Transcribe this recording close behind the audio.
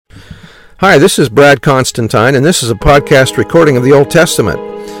Hi, this is Brad Constantine, and this is a podcast recording of the Old Testament.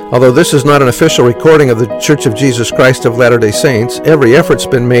 Although this is not an official recording of the Church of Jesus Christ of Latter-day Saints, every effort's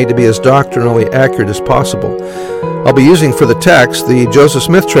been made to be as doctrinally accurate as possible. I'll be using for the text the Joseph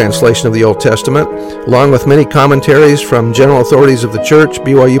Smith translation of the Old Testament, along with many commentaries from general authorities of the Church,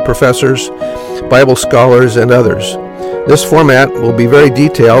 BYU professors, Bible scholars, and others. This format will be very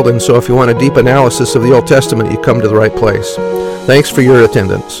detailed, and so if you want a deep analysis of the Old Testament, you come to the right place. Thanks for your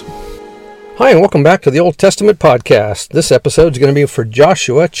attendance. Hi, and welcome back to the Old Testament podcast. This episode is going to be for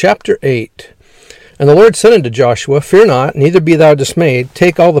Joshua chapter 8. And the Lord said unto Joshua, Fear not, neither be thou dismayed.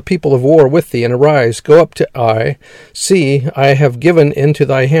 Take all the people of war with thee, and arise, go up to Ai. See, I have given into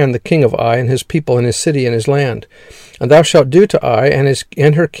thy hand the king of Ai, and his people, and his city, and his land. And thou shalt do to Ai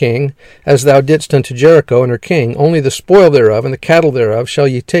and her king, as thou didst unto Jericho and her king. Only the spoil thereof, and the cattle thereof, shall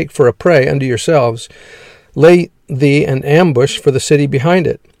ye take for a prey unto yourselves. Lay thee an ambush for the city behind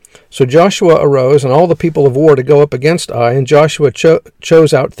it. So Joshua arose, and all the people of war to go up against Ai, and Joshua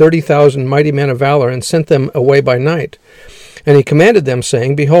chose out 30,000 mighty men of valor, and sent them away by night. And he commanded them,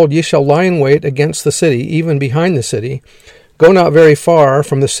 saying, Behold, ye shall lie in wait against the city, even behind the city. Go not very far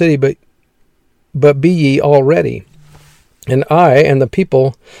from the city, but be ye all ready. And I and the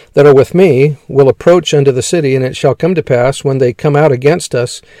people that are with me will approach unto the city, and it shall come to pass, when they come out against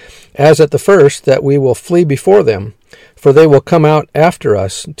us, as at the first, that we will flee before them. For they will come out after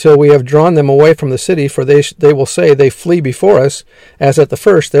us, till we have drawn them away from the city, for they will say, They flee before us, as at the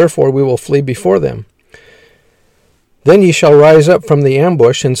first, therefore we will flee before them. Then ye shall rise up from the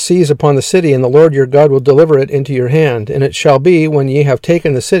ambush, and seize upon the city, and the Lord your God will deliver it into your hand. And it shall be, when ye have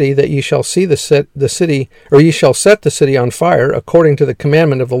taken the city, that ye shall see the city, or ye shall set the city on fire, according to the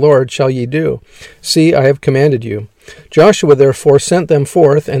commandment of the Lord shall ye do. See, I have commanded you. Joshua therefore sent them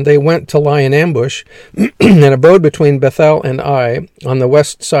forth, and they went to lie in ambush, and abode between Bethel and Ai, on the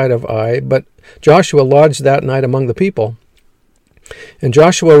west side of Ai. But Joshua lodged that night among the people. And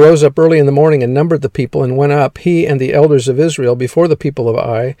Joshua rose up early in the morning, and numbered the people, and went up, he and the elders of Israel, before the people of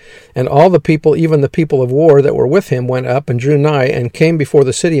Ai. And all the people, even the people of war that were with him, went up, and drew nigh, and came before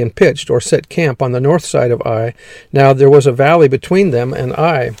the city, and pitched, or set camp, on the north side of Ai. Now there was a valley between them and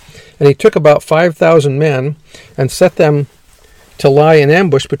Ai. And he took about 5,000 men, and set them to lie in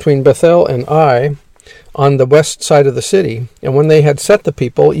ambush between Bethel and Ai, on the west side of the city. And when they had set the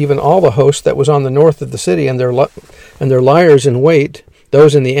people, even all the host that was on the north of the city, and their liers in wait,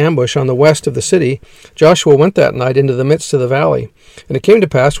 those in the ambush on the west of the city, Joshua went that night into the midst of the valley. And it came to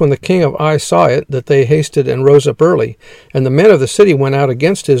pass, when the king of Ai saw it, that they hasted and rose up early. And the men of the city went out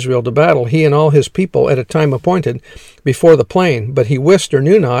against Israel to battle, he and all his people, at a time appointed, before the plain. But he wist or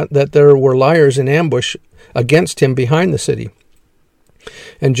knew not that there were liers in ambush against him behind the city.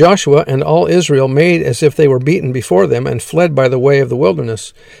 And Joshua and all Israel made as if they were beaten before them, and fled by the way of the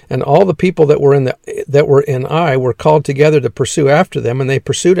wilderness. And all the people that were in Ai were called together to pursue after them, and they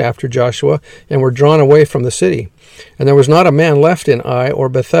pursued after Joshua, and were drawn away from the city. And there was not a man left in Ai or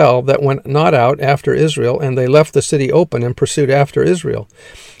Bethel that went not out after Israel, and they left the city open, and pursued after Israel.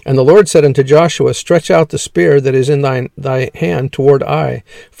 And the Lord said unto Joshua, Stretch out the spear that is in thy hand toward Ai,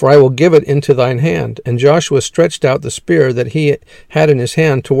 for I will give it into thine hand. And Joshua stretched out the spear that he had in his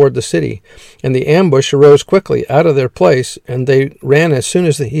hand toward the city. And the ambush arose quickly out of their place, and they ran as soon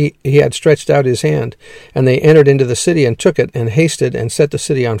as he had stretched out his hand. And they entered into the city, and took it, and hasted, and set the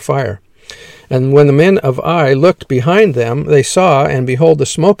city on fire. And when the men of Ai looked behind them, they saw, and behold, the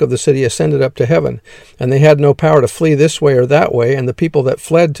smoke of the city ascended up to heaven. And they had no power to flee this way or that way, and the people that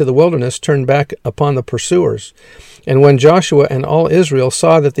fled to the wilderness turned back upon the pursuers. And when Joshua and all Israel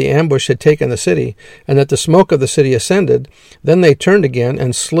saw that the ambush had taken the city, and that the smoke of the city ascended, then they turned again,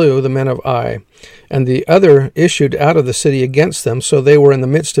 and slew the men of Ai. And the other issued out of the city against them, so they were in the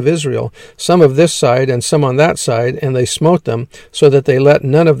midst of Israel, some of this side and some on that side, and they smote them, so that they let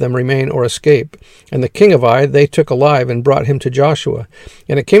none of them remain or escape. And the king of Ai they took alive, and brought him to Joshua.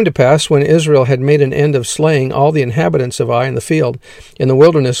 And it came to pass, when Israel had made an end of slaying all the inhabitants of Ai in the field, in the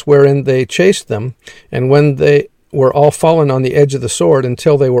wilderness wherein they chased them, and when they were all fallen on the edge of the sword,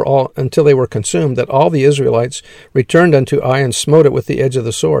 until they were consumed, that all the Israelites returned unto Ai, and smote it with the edge of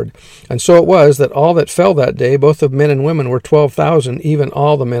the sword. And so it was, that all that fell that day, both of men and women, were 12,000, even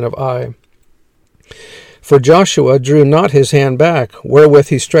all the men of Ai. For Joshua drew not his hand back, wherewith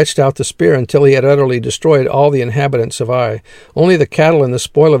he stretched out the spear, until he had utterly destroyed all the inhabitants of Ai. Only the cattle and the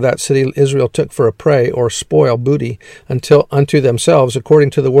spoil of that city Israel took for a prey, or spoil, booty, unto themselves,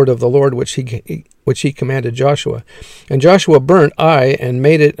 according to the word of the Lord which he which he commanded Joshua. And Joshua burnt Ai, and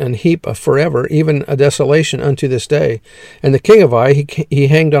made it an heap of forever, even a desolation unto this day. And the king of Ai he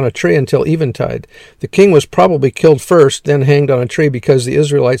hanged on a tree until eventide. The king was probably killed first, then hanged on a tree, because the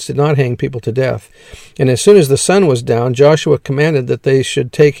Israelites did not hang people to death. And as soon as the sun was down, Joshua commanded that they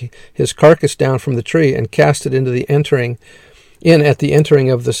should take his carcass down from the tree, and cast it into the entering at the entering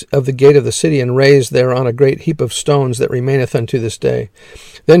of the gate of the city, and raised thereon a great heap of stones that remaineth unto this day.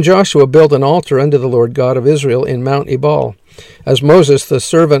 Then Joshua built an altar unto the Lord God of Israel in Mount Ebal, as Moses the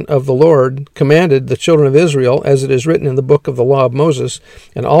servant of the Lord commanded the children of Israel, as it is written in the book of the law of Moses,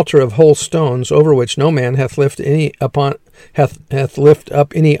 an altar of whole stones, over which no man hath lift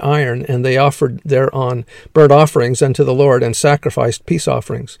up any iron. And they offered thereon burnt offerings unto the Lord, and sacrificed peace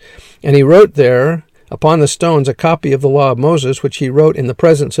offerings. And he wrote there upon the stones a copy of the law of Moses, which he wrote in the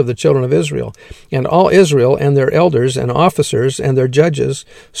presence of the children of Israel. And all Israel and their elders and officers and their judges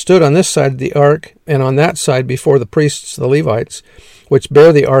stood on this side of the ark, and on that side before the priests the Levites, which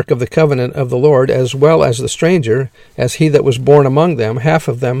bear the ark of the covenant of the Lord, as well as the stranger, as he that was born among them, half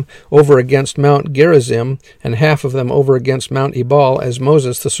of them over against Mount Gerizim, and half of them over against Mount Ebal, as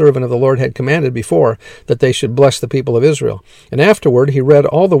Moses the servant of the Lord had commanded before, that they should bless the people of Israel. And afterward he read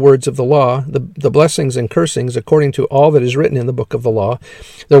all the words of the law, the blessings and cursings, according to all that is written in the book of the law.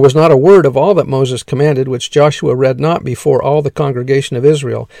 There was not a word of all that Moses commanded, which Joshua read not before all the congregation of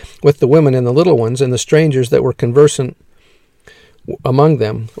Israel, with the women and the little ones, and the strangers that were conversant among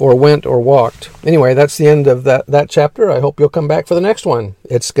them, or went or walked. Anyway, that's the end of that chapter. I hope you'll come back for the next one.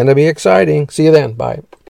 It's going to be exciting. See you then. Bye.